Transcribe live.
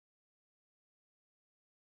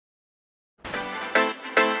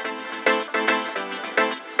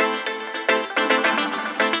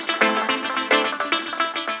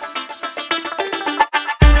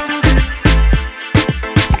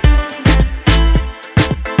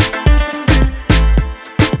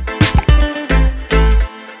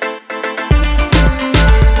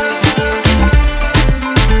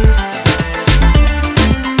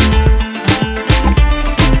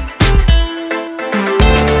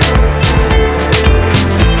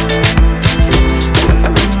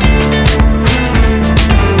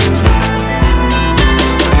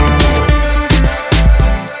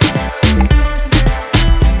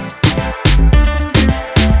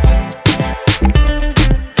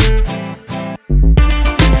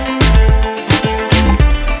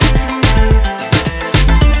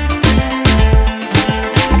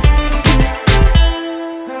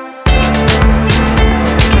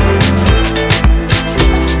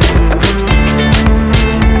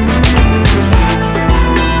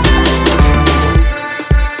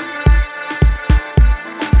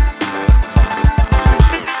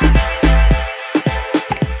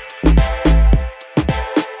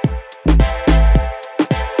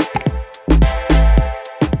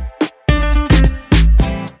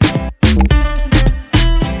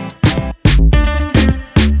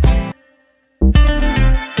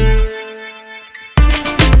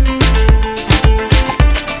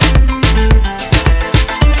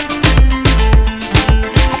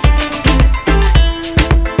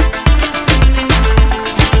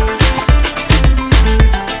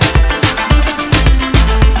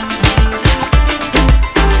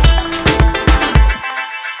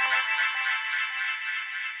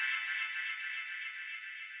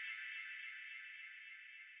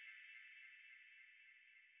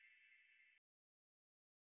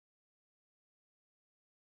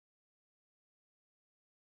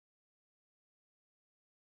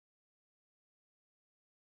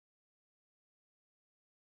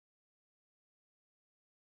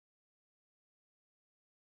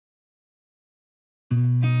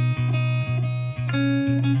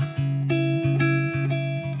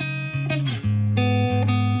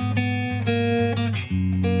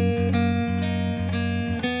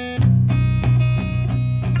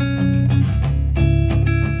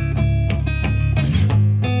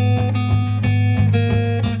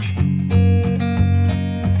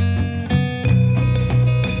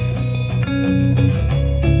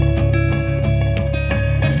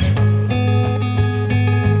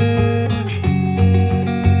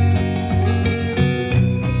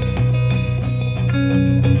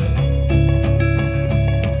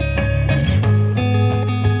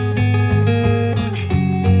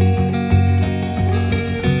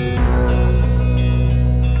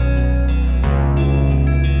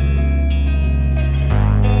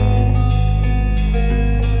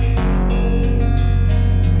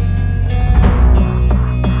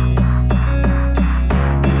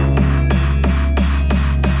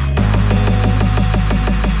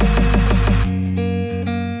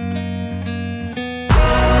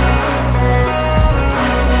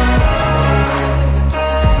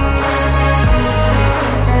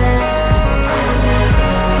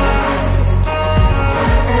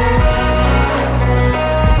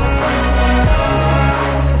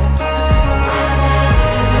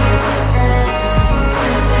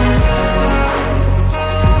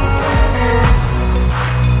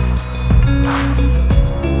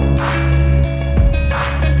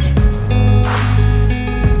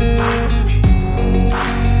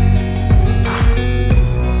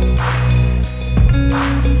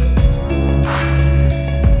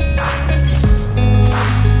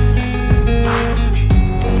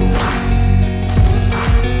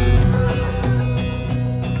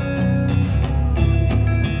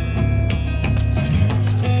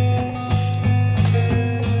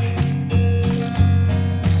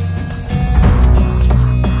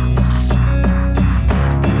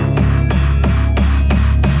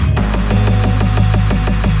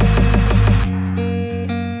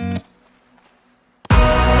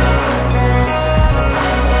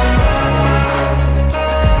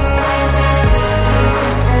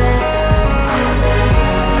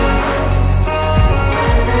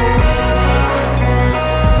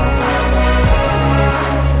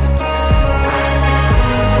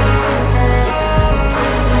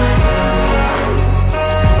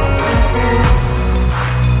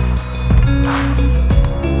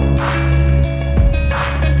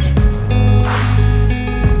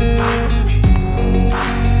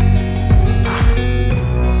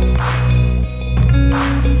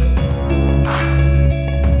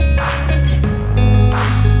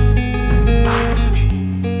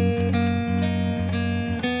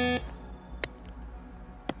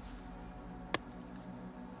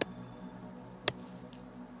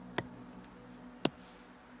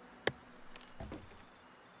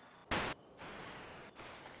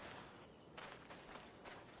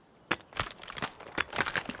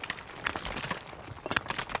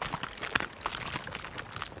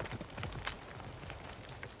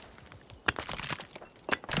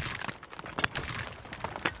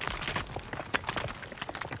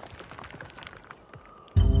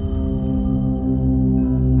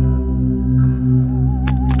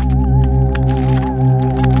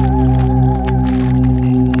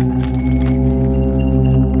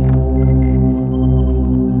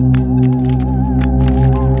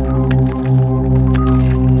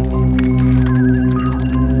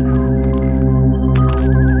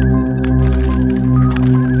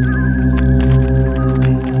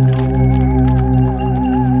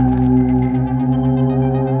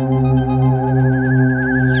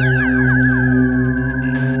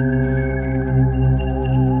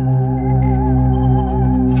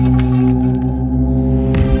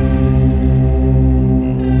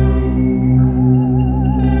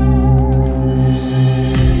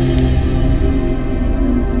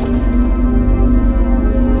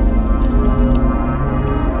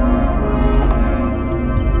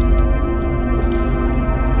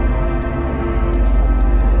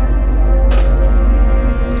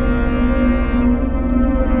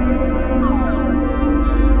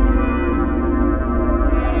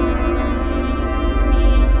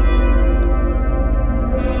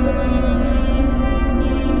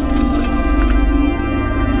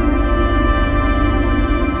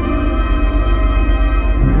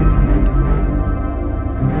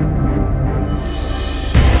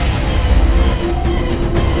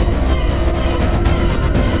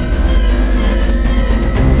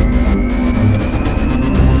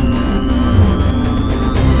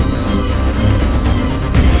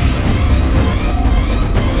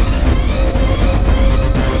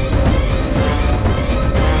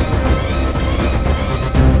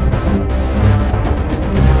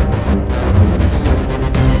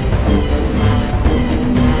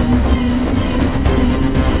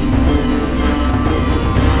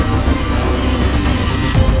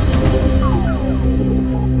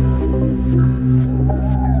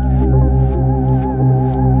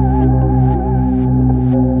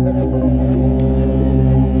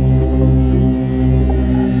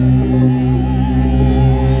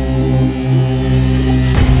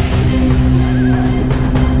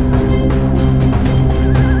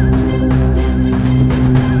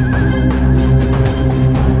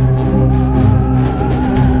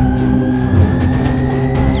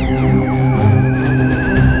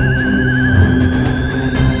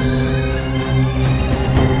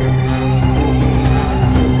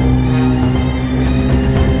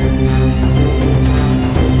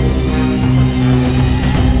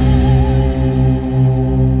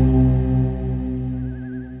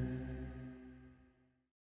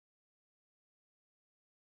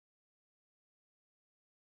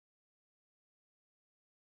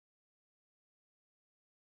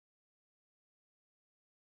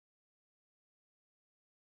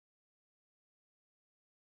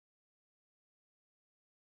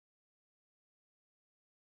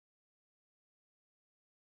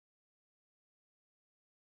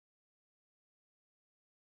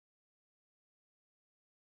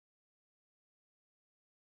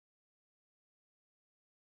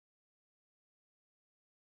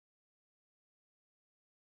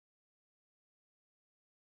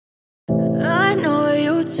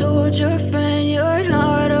told your friend you're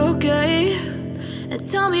not okay, and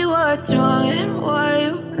tell me what's wrong and why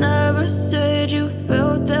you never said you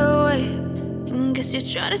felt that way. And guess you're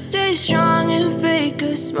trying to stay strong and fake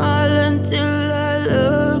a smile until I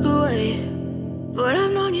look away. But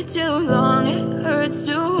I've known you too long, it hurts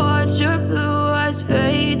to watch your blue eyes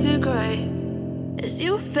fade to gray as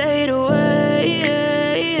you fade away,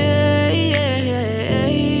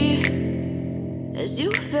 as you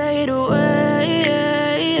fade away.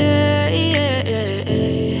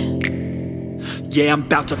 Yeah, I'm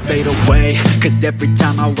about to fade away, cause every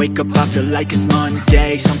time I wake up I feel like it's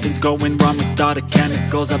Monday. Something's going wrong with all the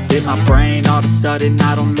chemicals up in my brain. All of a sudden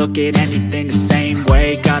I don't look at anything the same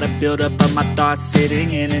way. Got a buildup of my thoughts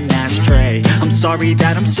sitting in an ashtray. I'm sorry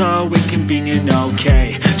that I'm so inconvenient,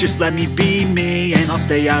 okay. Just let me be me and I'll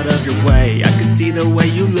stay out of your way. I can see the way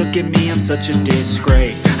you look at me, I'm such a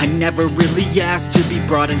disgrace. I never really asked to be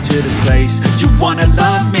brought into this place. You wanna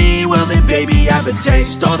love me? Well then baby I have a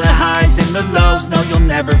taste. All the highs and the lows, no, you'll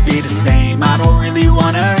never be the same. I don't really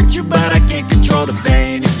wanna hurt you, but I can't control the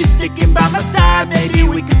pain. If you're sticking by my side, maybe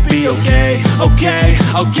we could be okay.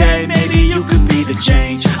 Okay, maybe you could be the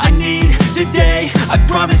change I need today. I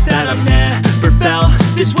promise that I've never felt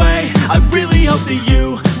this way. I really hope that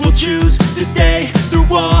you will choose to stay through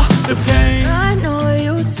all the pain. I know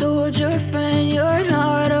you told your friend you're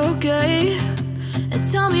not okay, and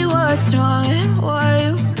tell me what's wrong and why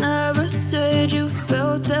you never said you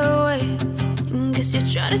felt that way. Guess you're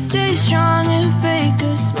trying to stay strong and fake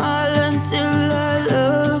a smile until I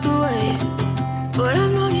look away. But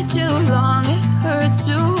I've known you too long, it hurts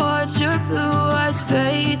to watch your blue eyes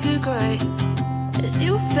fade to gray as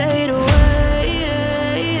you fade away,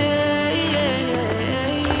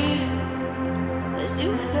 as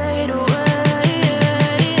you fade away,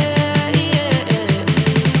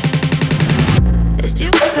 as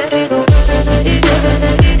you fade away.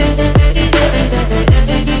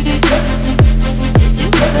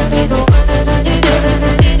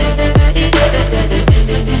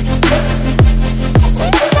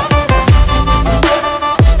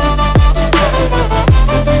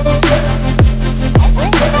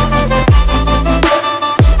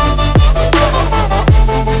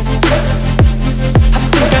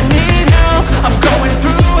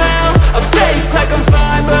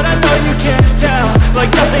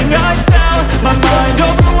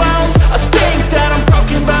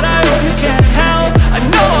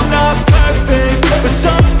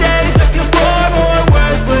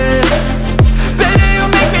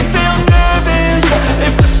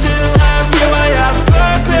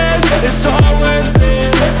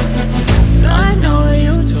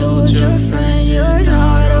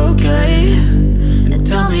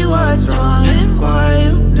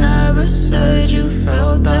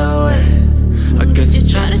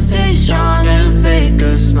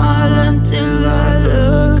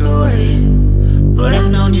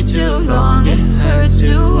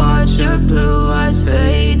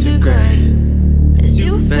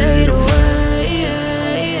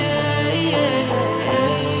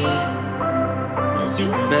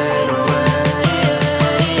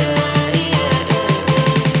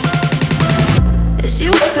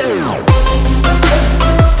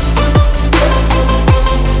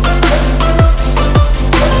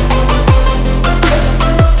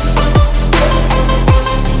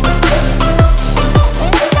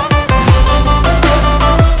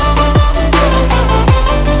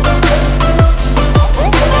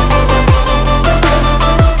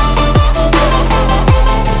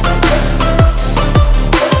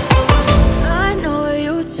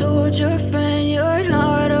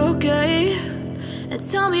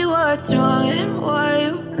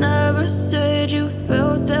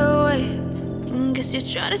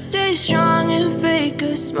 Trying to stay strong and fake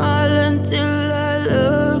a smile until I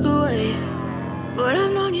look away. But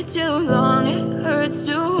I've known you too long, it hurts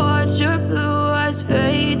to watch your blue eyes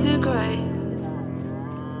fade to gray